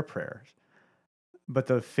to their prayers. But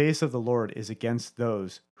the face of the Lord is against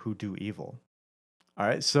those who do evil. All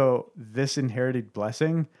right, so this inherited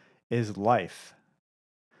blessing is life.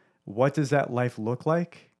 What does that life look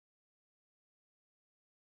like?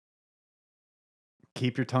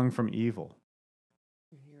 Keep your tongue from evil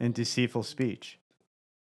and deceitful speech.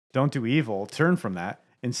 Don't do evil, turn from that.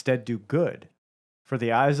 Instead, do good. For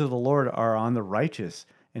the eyes of the Lord are on the righteous,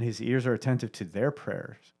 and his ears are attentive to their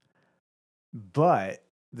prayers. But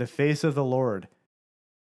the face of the Lord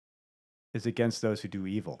is against those who do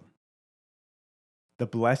evil. The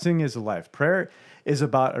blessing is life. Prayer is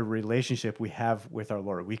about a relationship we have with our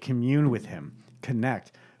Lord. We commune with him,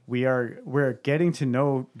 connect. We're getting to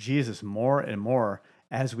know Jesus more and more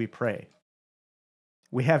as we pray.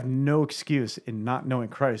 We have no excuse in not knowing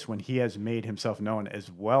Christ when he has made himself known,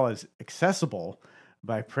 as well as accessible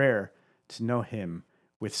by prayer to know him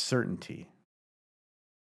with certainty.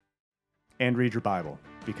 And read your Bible,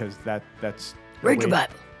 because that's Read your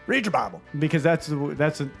Bible. Read your Bible, because that's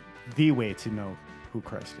the way to know who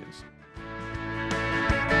Christ is.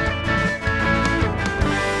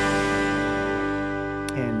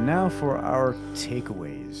 And now for our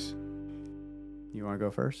takeaways. You want to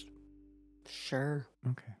go first? Sure.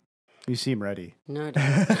 Okay. You seem ready. No, I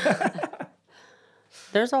don't.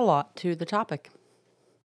 There's a lot to the topic.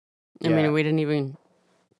 I mean, we didn't even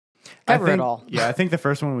cover it all. Yeah, I think the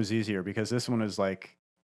first one was easier, because this one is like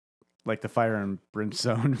the fire and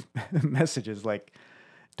brimstone messages. Like,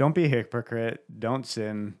 don't be a hypocrite. Don't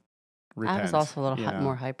sin. Repent. I was also a little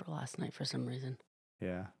more hyper last night for some reason.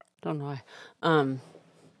 Yeah. Don't know why.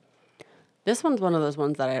 This one's one of those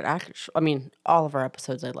ones that I'd actually, I mean, all of our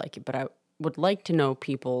episodes I like it, but I would like to know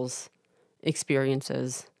people's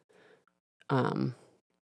experiences and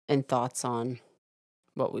thoughts on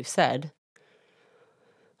what we've said.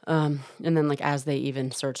 And then, like, as they even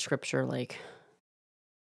search scripture, like,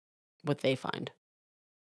 what they find.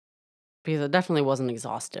 Because it definitely wasn't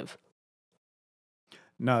exhaustive.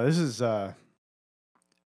 No, this is,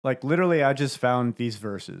 like, literally, I just found these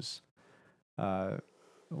verses.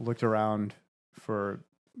 Looked around for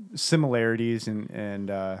similarities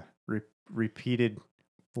and repeated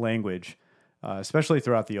language, especially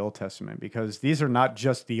throughout the Old Testament, because these are not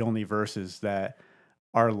just the only verses that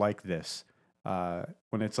are like this.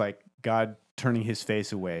 When it's like God turning his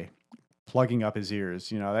face away, plugging up his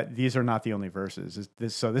ears, these are not the only verses.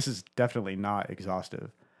 So this is definitely not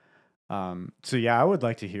exhaustive. So yeah, I would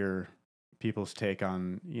like to hear people's take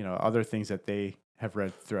on, other things that they have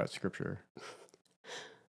read throughout Scripture.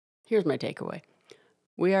 Here's my takeaway.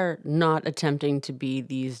 We are not attempting to be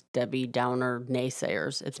these Debbie Downer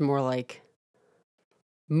naysayers. It's more like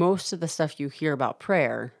most of the stuff you hear about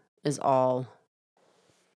prayer is all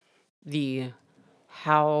the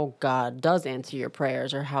how God does answer your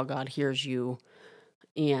prayers or how God hears you.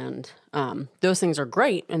 And those things are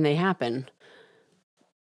great and they happen.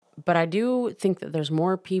 But I do think that there's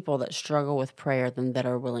more people that struggle with prayer than that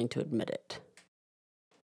are willing to admit it.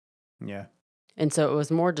 Yeah. And so it was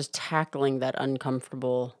more just tackling that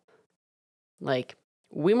uncomfortable, like,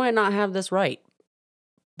 we might not have this right,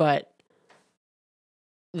 but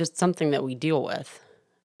just something that we deal with.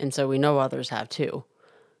 And so we know others have too,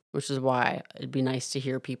 which is why it'd be nice to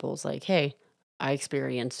hear people's like, hey, I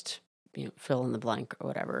experienced, fill in the blank or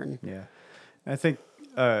whatever. And yeah. I think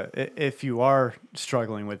if you are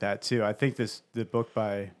struggling with that too, I think the book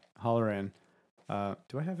by Halloran,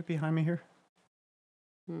 do I have it behind me here?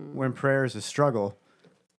 When Prayer is a Struggle,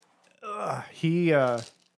 I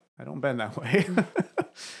don't bend that way.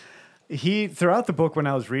 Throughout the book, when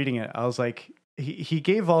I was reading it, I was like, he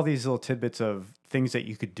gave all these little tidbits of things that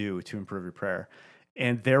you could do to improve your prayer.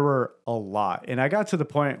 And there were a lot. And I got to the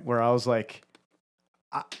point where I was like,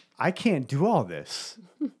 I can't do all this.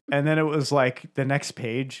 And then it was like the next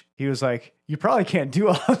page, he was like, you probably can't do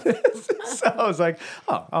all this. So I was like,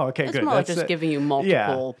 oh, okay, It's good. more like just giving you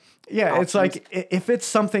multiple Yeah, options. it's like if it's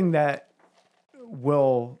something that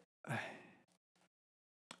will,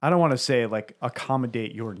 I don't want to say like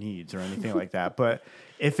accommodate your needs or anything like that, but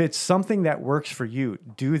if it's something that works for you,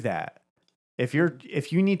 do that. If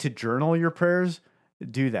you need to journal your prayers,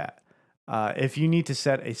 do that. If you need to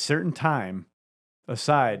set a certain time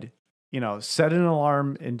aside, set an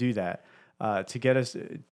alarm and do that to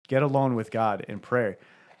get alone with God and pray.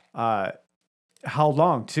 How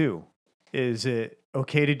long too? Is it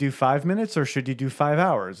okay to do 5 minutes or should you do 5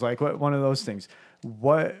 hours? Like one of those things.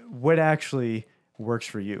 What actually works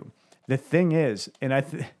for you? The thing is, and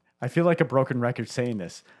I feel like a broken record saying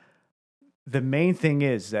this. The main thing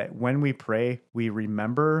is that when we pray, we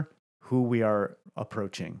remember who we are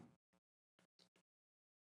approaching.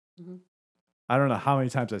 Mm-hmm. I don't know how many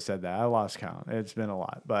times I said that. I lost count. It's been a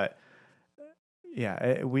lot, but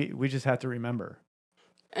yeah, we just have to remember.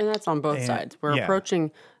 And that's on both sides. We're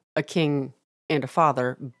approaching a king and a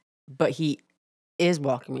father, but he is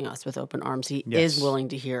welcoming us with open arms. He is willing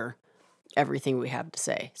to hear everything we have to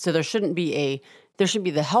say. So there should be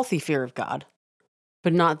the healthy fear of God,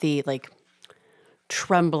 but not the like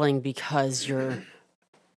trembling because you're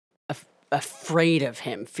afraid of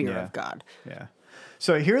him, fear of God. Yeah.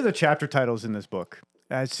 So here are the chapter titles in this book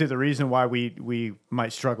as to the reason why we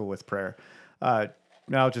might struggle with prayer. Now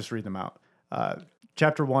I'll just read them out.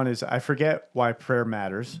 Chapter 1 is I forget why prayer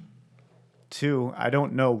matters. 2, I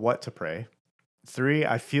don't know what to pray. 3,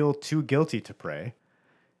 I feel too guilty to pray.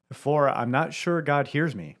 4, I'm not sure God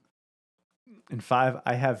hears me. And 5,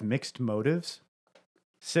 I have mixed motives.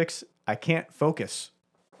 6, I can't focus.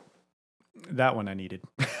 That one I needed.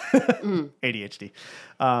 ADHD.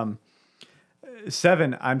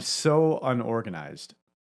 7, I'm so unorganized.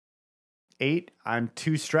 8, I'm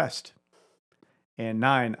too stressed. And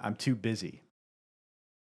 9, I'm too busy.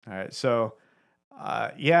 All right. So,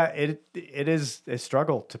 it is a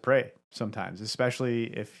struggle to pray sometimes, especially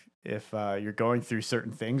if you're going through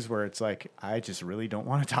certain things where it's like, I just really don't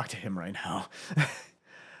want to talk to him right now.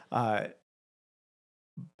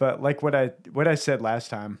 But like what I said last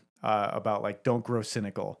time about like, don't grow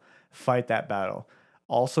cynical, fight that battle.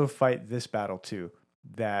 Also fight this battle too,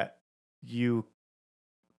 that you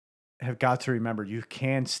have got to remember you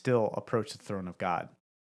can still approach the throne of God.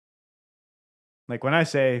 Like when I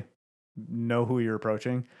say know who you're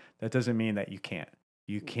approaching, that doesn't mean that you can't.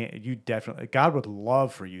 You definitely, God would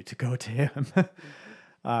love for you to go to him.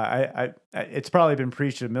 It's probably been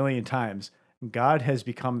preached a million times. God has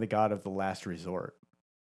become the God of the last resort,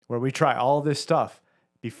 where we try all this stuff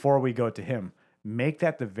before we go to him. Make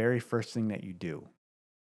that the very first thing that you do.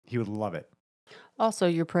 He would love it. Also,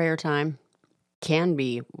 your prayer time can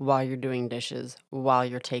be while you're doing dishes, while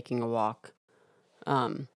you're taking a walk.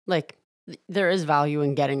 Like there is value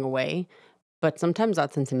in getting away, but sometimes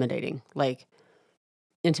that's intimidating. Like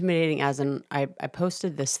intimidating as in I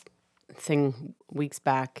posted this thing weeks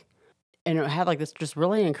back and it had like this just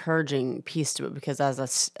really encouraging piece to it because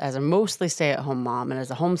as a mostly stay-at-home mom and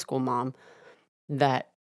as a homeschool mom, that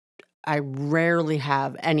I rarely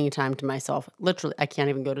have any time to myself. Literally, I can't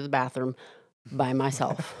even go to the bathroom by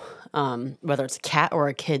myself. Whether it's a cat or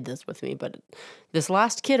a kid that's with me. But this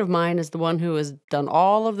last kid of mine is the one who has done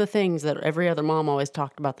all of the things that every other mom always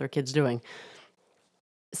talked about their kids doing.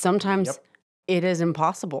 Sometimes it is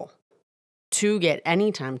impossible to get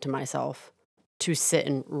any time to myself to sit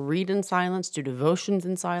and read in silence, do devotions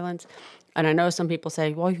in silence. And I know some people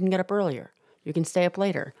say, well, you can get up earlier. You can stay up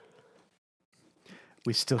later.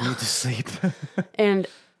 We still need to sleep. And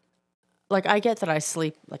like, I get that I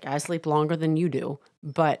sleep longer than you do,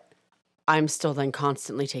 but I'm still then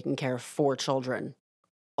constantly taking care of 4 children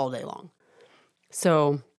all day long.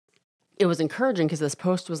 So it was encouraging because this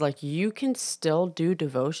post was like, you can still do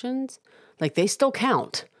devotions. Like they still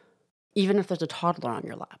count, even if there's a toddler on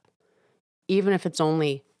your lap, even if it's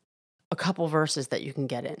only a couple verses that you can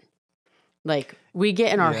get in. Like we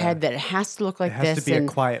get in our head that it has to look like this. It has to be a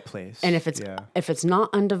quiet place. And if it's not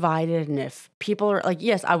undivided and if people are like,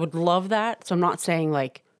 yes, I would love that. So I'm not saying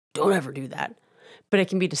like, don't ever do that. But it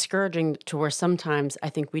can be discouraging to where sometimes I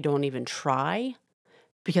think we don't even try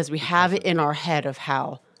because we have it in our head of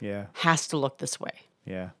how has to look this way.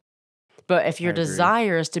 Yeah. But if your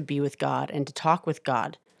desire is to be with God and to talk with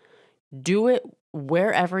God, do it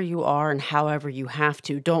wherever you are and however you have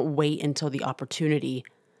to. Don't wait until the opportunity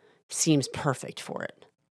seems perfect for it.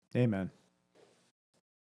 Amen.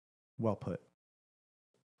 Well put.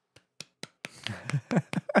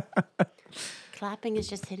 Clapping is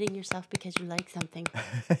just hitting yourself because you like something.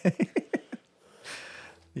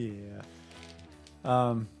 Yeah.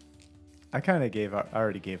 I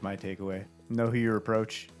already gave my takeaway. Know who you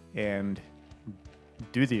approach and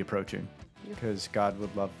do the approaching, because God would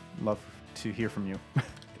love to hear from you.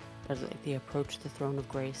 That's like the approach the throne of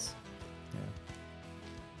grace.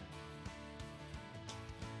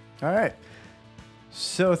 Yeah. All right.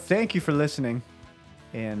 So thank you for listening,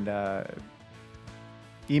 and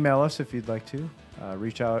email us if you'd like to.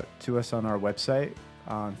 Reach out to us on our website,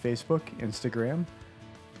 on Facebook, Instagram,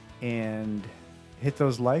 and hit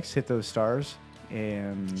those likes, hit those stars,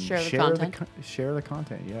 and share the content. Share the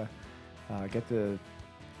content, yeah. Get the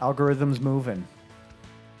algorithms moving.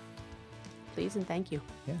 Please and thank you.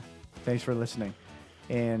 Yeah. Thanks for listening.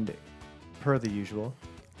 And per the usual,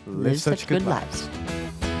 live such good lives.